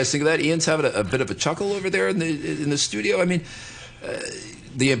 What do you guys think of that? Ian's having a bit of a chuckle over there in the studio. I mean,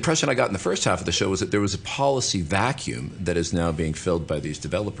 the impression I got in the first half of the show was that there was a policy vacuum that is now being filled by these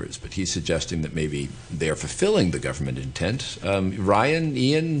developers, but he's suggesting that maybe they are fulfilling the government intent. Ryan,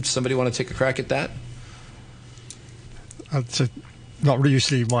 Ian, somebody want to take a crack at that? It's not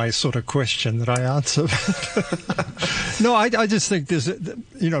usually my sort of question that I answer. No, I just think there's,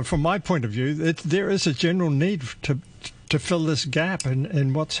 from my point of view, there is a general need to fill this gap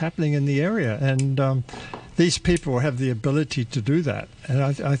in what's happening in the area, and these people have the ability to do that. And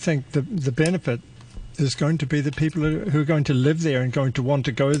I think the benefit is going to be the people who are going to live there and going to want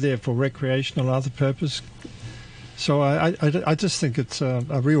to go there for recreational or other purpose. So I just think it's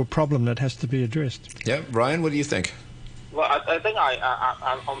a real problem that has to be addressed. Yeah, Ryan, what do you think? Well, I think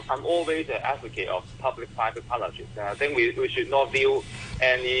I'm always an advocate of public-private partnerships. And I think we should not view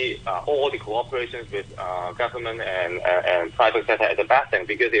all the cooperations with government and private sector as a bad thing,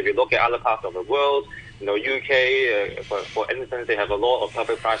 because if you look at other parts of the world, UK, for instance, they have a lot of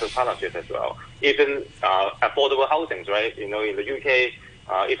public-private partnerships as well. Even affordable housings, right? In the UK,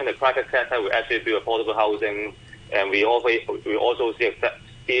 even the private sector will actually build affordable housing, and we also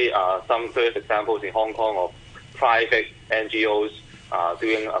see some first examples in Hong Kong of private NGOs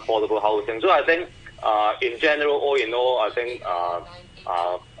doing affordable housing. So I think, in general, all in all, I think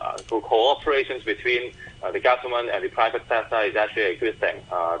cooperations between the government and the private sector is actually a good thing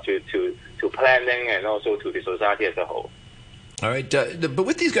to planning and also to the society as a whole. All right, but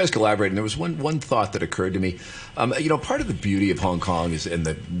with these guys collaborating, there was one thought that occurred to me. Part of the beauty of Hong Kong is, and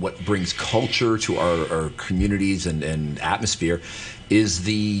what brings culture to our communities and atmosphere, is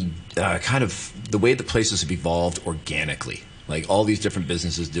the kind of the way the places have evolved organically. Like all these different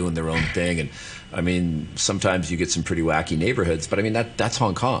businesses doing their own thing, and I mean, sometimes you get some pretty wacky neighborhoods, but I mean that's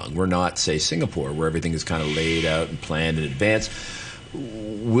Hong Kong. We're not, say, Singapore, where everything is kind of laid out and planned in advance.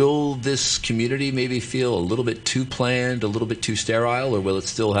 Will this community maybe feel a little bit too planned, a little bit too sterile, or will it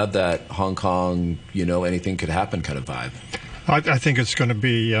still have that Hong Kong, anything could happen kind of vibe? I think it's going to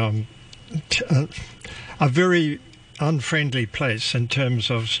be a very unfriendly place in terms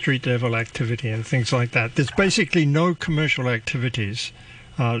of street level activity and things like that. There's basically no commercial activities,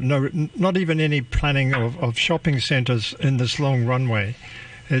 not even any planning of shopping centres in this long runway.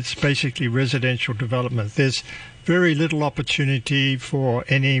 It's basically residential development. There's very little opportunity for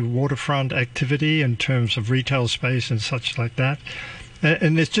any waterfront activity in terms of retail space and such like that.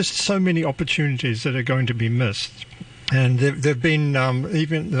 And there's just so many opportunities that are going to be missed. And there've been,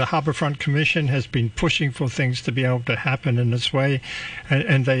 even the Harbourfront Commission has been pushing for things to be able to happen in this way.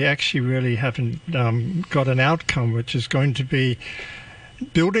 And they actually really haven't got an outcome, which is going to be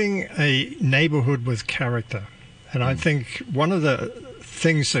building a neighbourhood with character. And I think one of the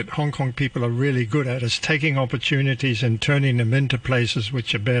things that Hong Kong people are really good at is taking opportunities and turning them into places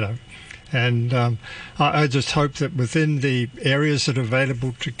which are better. And I just hope that within the areas that are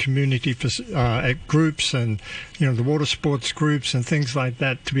available to community groups and, the water sports groups and things like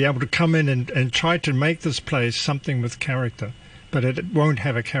that, to be able to come in and try to make this place something with character. But it won't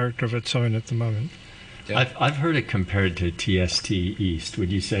have a character of its own at the moment. Yeah. I've heard it compared to TST East.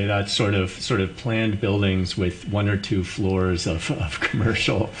 Would you say that sort of planned buildings with one or two floors of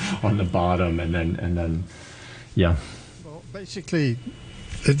commercial on the bottom, and then yeah. Well, basically,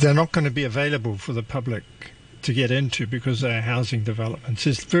 they're not going to be available for the public to get into because they're housing developments.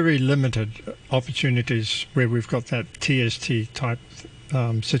 There's very limited opportunities where we've got that TST type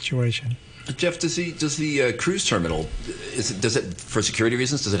situation. Jeff, does the cruise terminal, does it for security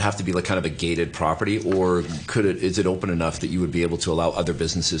reasons, does it have to be like kind of a gated property, or is it open enough that you would be able to allow other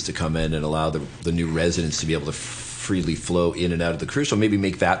businesses to come in and allow the new residents to be able to freely flow in and out of the cruise? So maybe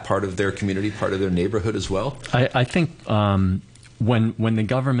make that part of their community, part of their neighborhood as well? I think when the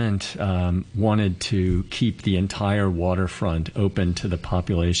government wanted to keep the entire waterfront open to the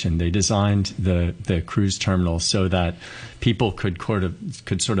population, they designed the cruise terminal so that people could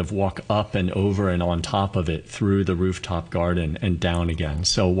sort of walk up and over and on top of it through the rooftop garden and down again.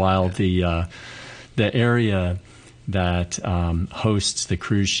 So while the area that hosts the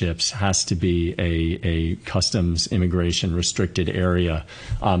cruise ships has to be a customs immigration restricted area,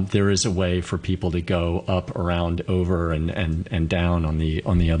 there is a way for people to go up, around, over, and down on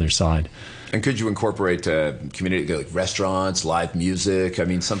the other side. And could you incorporate community, like restaurants, live music? I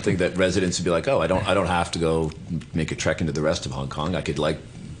mean, something that residents would be like, oh, I don't have to go make a trek into the rest of Hong Kong. I could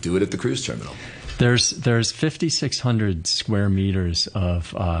do it at the cruise terminal. There's 5,600 square meters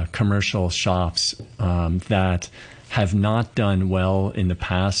of commercial shops that have not done well in the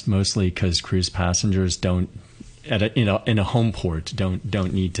past, mostly because cruise passengers don't, in a home port,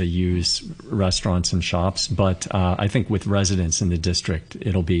 don't need to use restaurants and shops. But I think with residents in the district,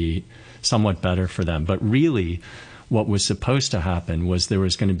 it'll be somewhat better for them. But really, what was supposed to happen was there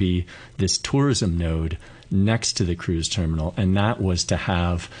was going to be this tourism node next to the cruise terminal, and that was to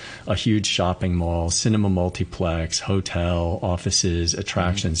have a huge shopping mall, cinema multiplex, hotel, offices,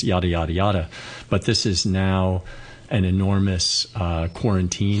 attractions, yada, yada, yada. But this is now an enormous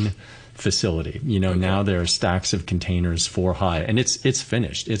quarantine facility. Okay. Now there are stacks of containers 4 high, and it's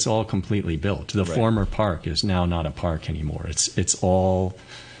finished. It's all completely built. The former park is now not a park anymore. It's all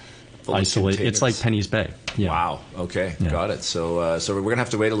isolated. It's like Penny's Bay. Yeah. Wow. Okay. Yeah. Got it. So we're gonna have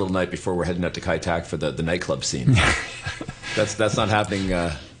to wait a little night before we're heading up to Kai Tak for the nightclub scene. That's not happening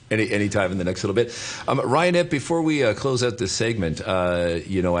any time in the next little bit. Ryan Ip, before we close out this segment, I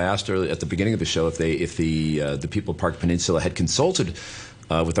asked earlier at the beginning of the show if the people of Park Peninsula had consulted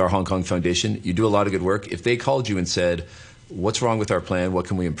with our Hong Kong Foundation. You do a lot of good work. If they called you and said, "What's wrong with our plan? What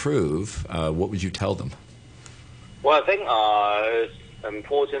can we improve?" What would you tell them? Well, I think it's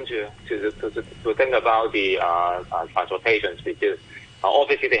important to think about the transportations, because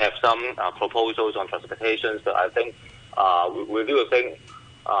obviously they have some proposals on transportations, but I think we do think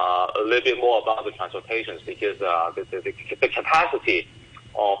a little bit more about the transportations, because the capacity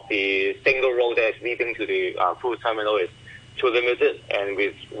of the single road that is leading to the cruise terminal is too limited, and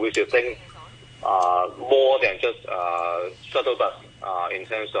we should think more than just shuttle bus in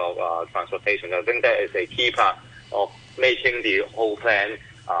terms of transportation. I think that is a key part of making the whole plan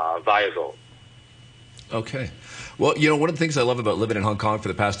viable. Okay. Well, one of the things I love about living in Hong Kong for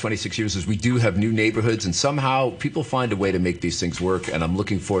the past 26 years is we do have new neighborhoods, and somehow people find a way to make these things work, and I'm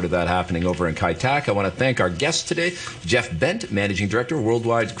looking forward to that happening over in Kai Tak. I want to thank our guest today, Jeff Bent, Managing Director,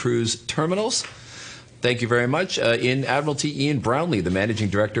 Worldwide Cruise Terminals. Thank you very much. In Admiralty, Ian Brownlee, the Managing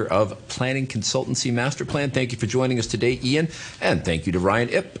Director of Planning Consultancy Masterplan. Thank you for joining us today, Ian. And thank you to Ryan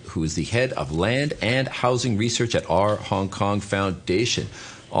Ip, who is the Head of Land and Housing Research at our Hong Kong Foundation.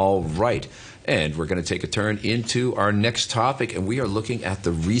 All right. And we're going to take a turn into our next topic, and we are looking at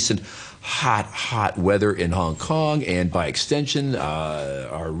the recent hot weather in Hong Kong and, by extension,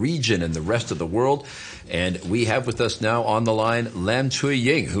 our region and the rest of the world. And we have with us now on the line Lam Chui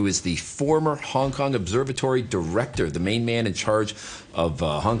Ying, who is the former Hong Kong Observatory Director, the main man in charge of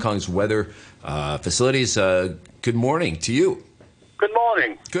Hong Kong's weather facilities. Good morning to you. Good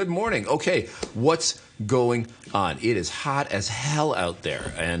morning. Good morning. Okay, what's going on? It is hot as hell out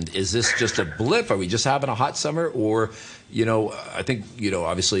there. And is this just a blip? Are we just having a hot summer? Or, I think,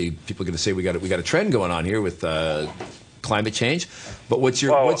 obviously people are going to say we got a trend going on here with climate change. But what's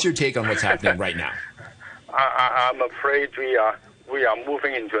your take on what's happening right now? I'm afraid we are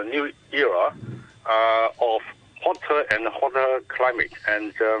moving into a new era of hotter and hotter climate.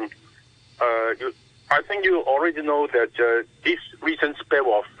 And I think you already know that this recent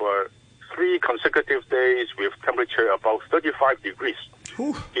spell of 3 consecutive days with temperature above 35 degrees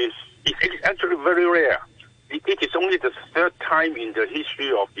is actually very rare. It is only the 3rd time in the history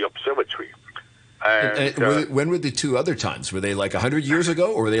of the observatory. And when were the 2 other times? Were they like 100 years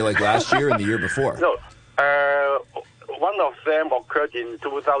ago, or were they like last year and the year before? No. One of them occurred in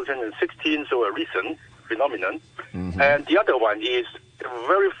 2016, so a recent phenomenon. Mm-hmm. And the other one is the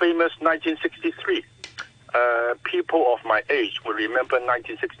very famous 1963. People of my age will remember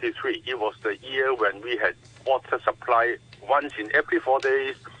 1963. It was the year when we had water supply once in every 4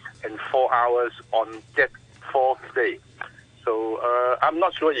 days and 4 hours on that 4th day. So I'm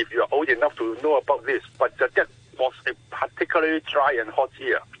not sure if you're old enough to know about this, but that was a particularly dry and hot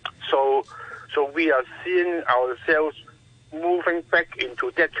year. So we are seeing ourselves moving back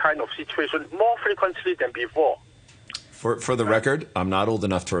into that kind of situation more frequently than before. For the record, I'm not old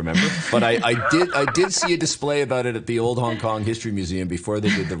enough to remember, but I did see a display about it at the Old Hong Kong History Museum before they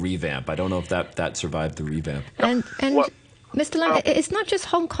did the revamp. I don't know if that survived the revamp. And Mr. Lam, it's not just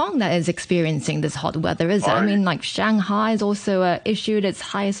Hong Kong that is experiencing this hot weather, is it? I mean, like Shanghai has also issued its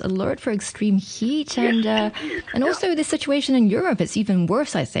highest alert for extreme heat, and also the situation in Europe is even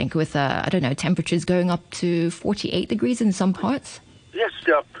worse, I think, with temperatures going up to 48 degrees in some parts. Yes,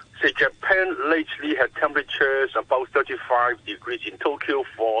 say Japan lately had temperatures about 35 degrees in Tokyo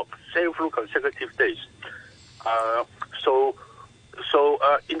for several consecutive days. So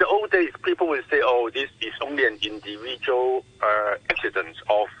in the old days, people would say, "Oh, this is only an individual accident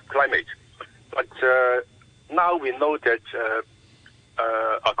of climate." But now we know that,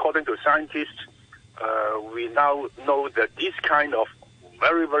 according to scientists, we now know that this kind of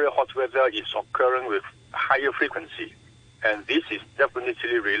very, very hot weather is occurring with higher frequency. And this is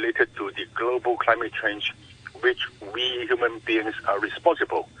definitely related to the global climate change, which we human beings are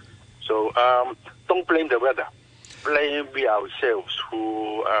responsible. So don't blame the weather. Blame we ourselves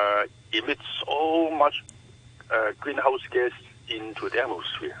who emit so much greenhouse gas into the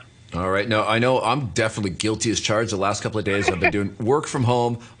atmosphere. All right. Now, I know I'm definitely guilty as charged. The last couple of days I've been doing work from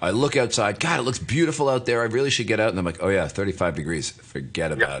home. I look outside. God, it looks beautiful out there. I really should get out. And I'm like, oh, yeah, 35 degrees.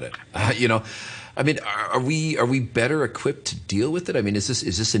 Forget about it. I mean, are we better equipped to deal with it? I mean, is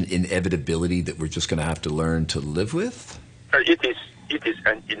this an inevitability that we're just going to have to learn to live with? It is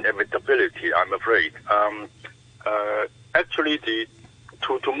an inevitability, I'm afraid. Actually,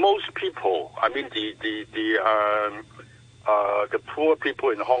 to most people, I mean the poor people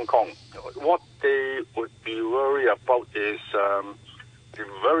in Hong Kong, what they would be worried about is the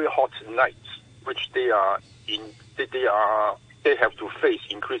very hot nights, which they have to face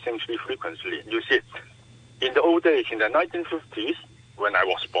increasingly frequently. You see, in the old days, in the 1950s, when I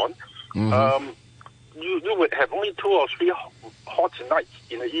was born, mm-hmm. you would have only 2 or 3 hot nights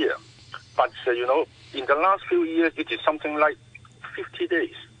in a year. But, in the last few years, it is something like 50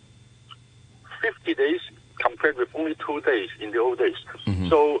 days. 50 days compared with only 2 days in the old days. Mm-hmm.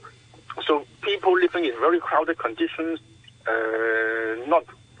 So people living in very crowded conditions, not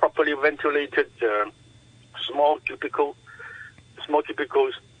properly ventilated, small cubicles,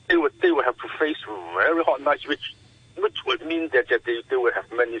 they would have to face very hot nights, which would mean that they would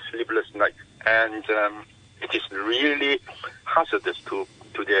have many sleepless nights, and it is really hazardous to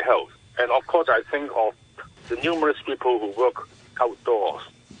their health. And of course, I think of the numerous people who work outdoors.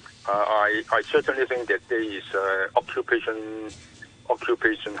 I certainly think that there is occupation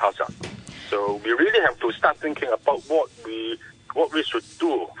hazard. So we really have to start thinking about what we should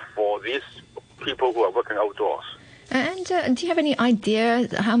do for these people who are working outdoors. And do you have any idea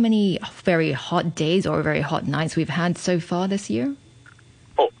how many very hot days or very hot nights we've had so far this year?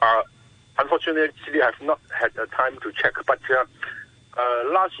 Unfortunately, I have not had the time to check, but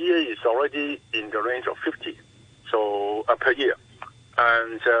last year is already in the range of 50 per year.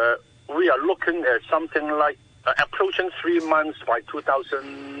 And we are looking at something like approaching 3 months by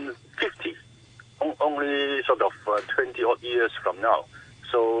 2050, only sort of 20 odd years from now.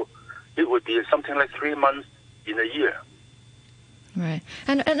 So it would be something like 3 months in a year. Right.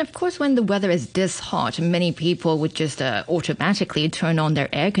 And of course, when the weather is this hot, many people would just automatically turn on their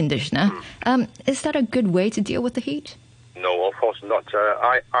air conditioner. Is that a good way to deal with the heat? No, of course not.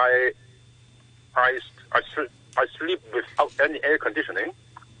 I sleep without any air conditioning.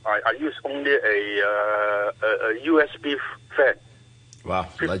 I use only a USB fan. Wow,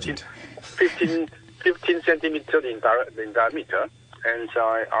 legend. 15 centimeters in diameter, and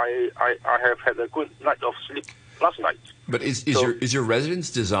I have had a good night of sleep last night. But is your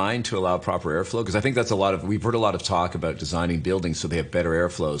residence designed to allow proper airflow? Because I think that's we've heard a lot of talk about designing buildings so they have better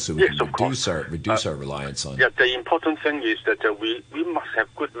airflow, so we can reduce our reliance on. Yeah, the important thing is that we must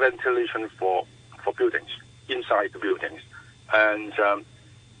have good ventilation for buildings, inside the buildings, and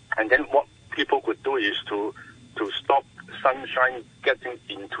then what people could do is to stop sunshine getting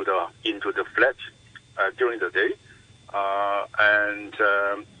into the flat during the day, and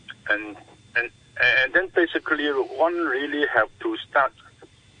then basically one really have to start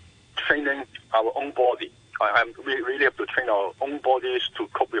training our own body. We really have to train our own bodies to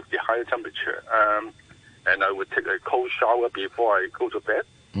cope with the higher temperature. And I would take a cold shower before I go to bed.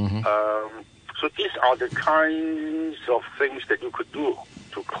 Mm-hmm. So these are the kinds of things that you could do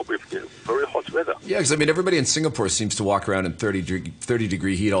to cope with the very hot weather. Yeah, because I mean, everybody in Singapore seems to walk around in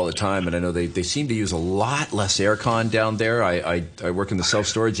 30-degree heat all the time, and I know they seem to use a lot less aircon down there. I work in the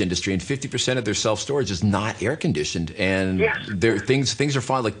self-storage industry, and 50% of their self-storage is not air-conditioned, and things are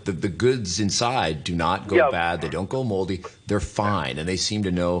fine. Like the goods inside do not go bad. They don't go moldy. They're fine, and they seem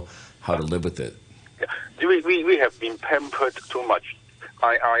to know how to live with it. Yeah. We have been pampered too much.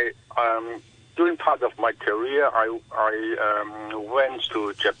 During part of my career, I went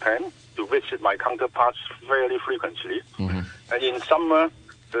to Japan to visit my counterparts fairly frequently. Mm-hmm. And in summer,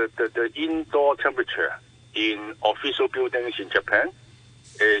 the indoor temperature in official buildings in Japan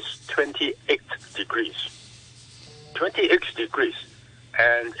is 28 degrees. 28 degrees.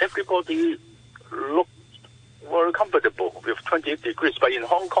 And everybody looked very comfortable with 28 degrees. But in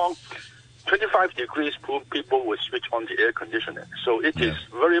Hong Kong, 25 degrees, people will switch on the air conditioning. So it is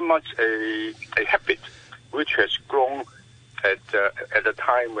very much a habit which has grown at a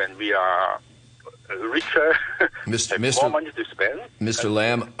time when we are richer, have more money to spend. Mr.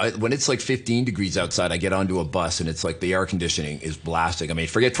 Lam, when it's like 15 degrees outside, I get onto a bus and it's like the air conditioning is blasting. I mean,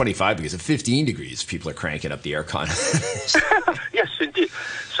 forget 25 degrees. At 15 degrees, people are cranking up the aircon. Yes, indeed.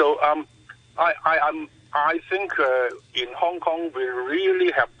 So I think in Hong Kong, we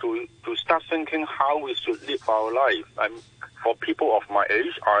really have to start thinking how we should live our life. For people of my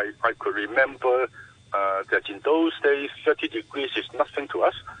age, I could remember that in those days, 30 degrees is nothing to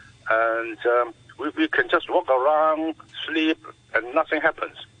us. And we can just walk around, sleep, and nothing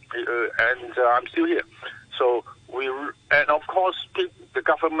happens. And I'm still here. So and of course, the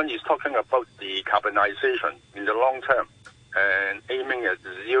government is talking about decarbonization in the long term and aiming at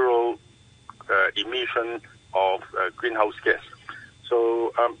zero emission of greenhouse gas.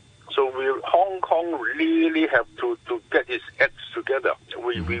 So Hong Kong really have to get its acts together.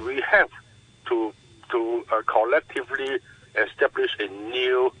 We have to collectively establish a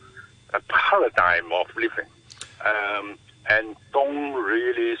new paradigm of living, and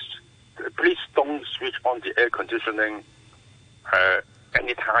please don't switch on the air conditioning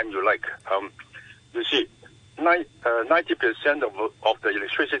anytime you like. You see, 90% of the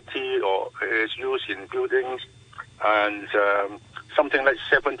electricity is used in buildings, and something like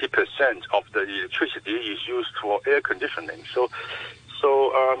 70% of the electricity is used for air conditioning. So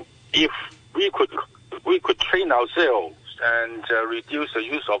if we could train ourselves and reduce the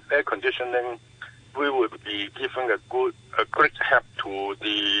use of air conditioning, we would be giving a great help to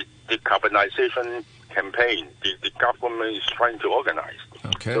the decarbonization campaign the government is trying to organize.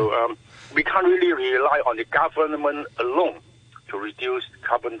 Okay. So we can't really rely on the government alone to reduce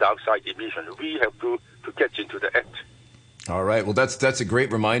carbon dioxide emission. We have to get into the act. All right. Well, that's a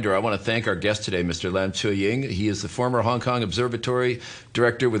great reminder. I want to thank our guest today, Mr. Lam Chua-Ying. He is the former Hong Kong Observatory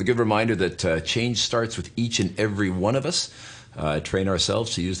Director, with a good reminder that change starts with each and every one of us. Train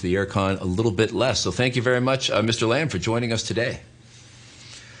ourselves to use the aircon a little bit less. So thank you very much, Mr. Lam, for joining us today.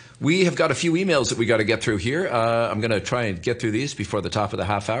 We have got a few emails that we got to get through here. I'm going to try and get through these before the top of the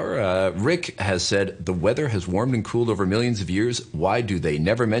half hour. Rick has said, the weather has warmed and cooled over millions of years. Why do they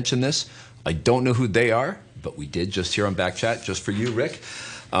never mention this? I don't know who they are, but we did just here on Backchat, just for you, Rick.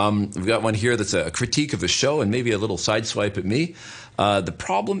 We've got one here that's a critique of the show and maybe a little sideswipe at me. The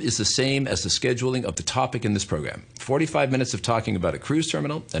problem is the same as the scheduling of the topic in this program. 45 minutes of talking about a cruise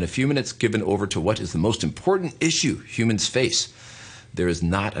terminal and a few minutes given over to what is the most important issue humans face. There is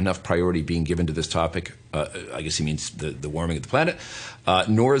not enough priority being given to this topic. I guess he means the warming of the planet.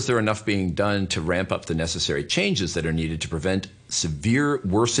 Nor is there enough being done to ramp up the necessary changes that are needed to prevent severe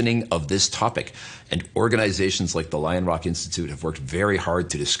worsening of this topic. And organizations like the Lion Rock Institute have worked very hard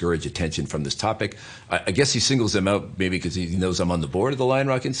to discourage attention from this topic. I guess he singles them out maybe because he knows I'm on the board of the Lion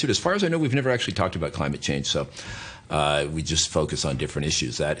Rock Institute. As far as I know, we've never actually talked about climate change, so we just focus on different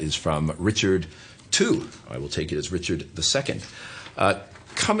issues. That is from Richard II. I will take it as Richard II.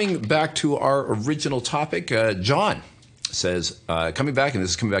 Coming back to our original topic, John says, coming back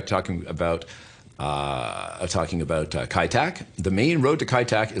talking about Kai Tak. The main road to Kai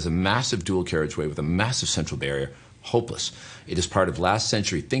Tak is a massive dual carriageway with a massive central barrier. Hopeless. It is part of last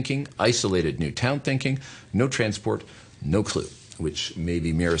century thinking, isolated new town thinking, no transport, no clue, which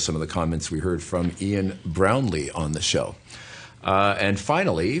maybe mirrors some of the comments we heard from Ian Brownlee on the show. And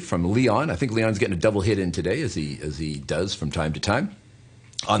finally, from Leon, I think Leon's getting a double hit in today, as he does from time to time.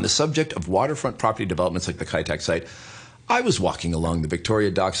 On the subject of waterfront property developments like the Kai Tak site, I was walking along the Victoria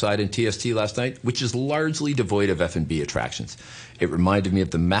Dockside in TST last night, which is largely devoid of F&B attractions. It reminded me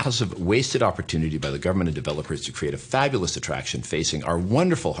of the massive wasted opportunity by the government and developers to create a fabulous attraction facing our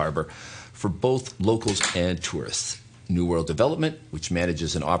wonderful harbour for both locals and tourists. New World Development, which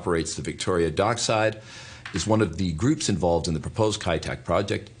manages and operates the Victoria Dockside, is one of the groups involved in the proposed Kai Tak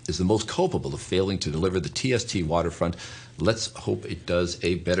project, is the most culpable of failing to deliver the TST waterfront. Let's hope it does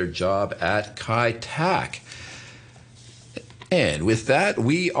a better job at Kai Tak. And with that,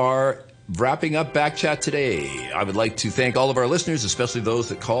 we are wrapping up Backchat today. I would like to thank all of our listeners, especially those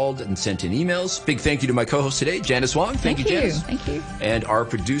that called and sent in emails. Big thank you to my co-host today, Janice Wong. Thank you, Janice. Thank you. And our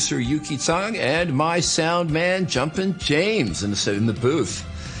producer, Yuki Tsang, and my sound man, Jumpin' James, in the booth.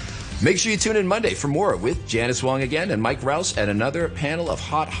 Make sure you tune in Monday for more with Janice Wong again and Mike Rouse and another panel of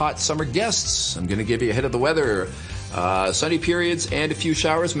hot summer guests. I'm going to give you a hit of the weather. Sunny periods and a few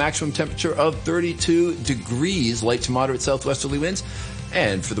showers, maximum temperature of 32 degrees, light to moderate southwesterly winds.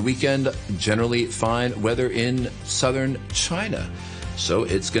 And for the weekend, generally fine weather in southern China. So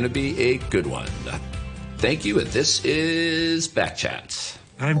it's going to be a good one. Thank you, and this is Backchat.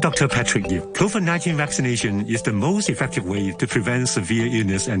 I'm Dr. Patrick Yip. COVID-19 vaccination is the most effective way to prevent severe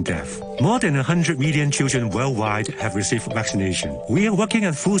illness and death. More than 100 million children worldwide have received vaccination. We are working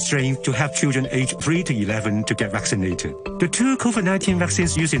at full strength to help children aged 3 to 11 to get vaccinated. The 2 COVID-19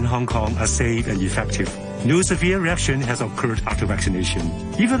 vaccines used in Hong Kong are safe and effective. No severe reaction has occurred after vaccination,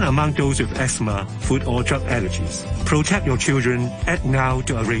 even among those with asthma, food or drug allergies. Protect your children. Act now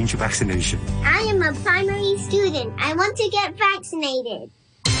to arrange vaccination. I am a primary student. I want to get vaccinated.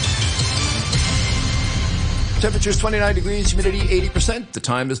 Temperature's 29 degrees, humidity 80%. The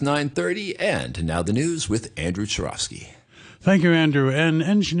time is 9:30, and now the news with Andrew Charovsky. Thank you, Andrew. An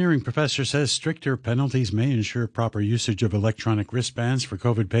engineering professor says stricter penalties may ensure proper usage of electronic wristbands for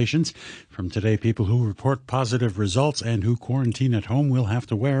COVID patients. From today, people who report positive results and who quarantine at home will have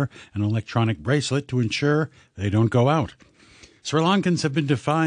to wear an electronic bracelet to ensure they don't go out. Sri Lankans have been defined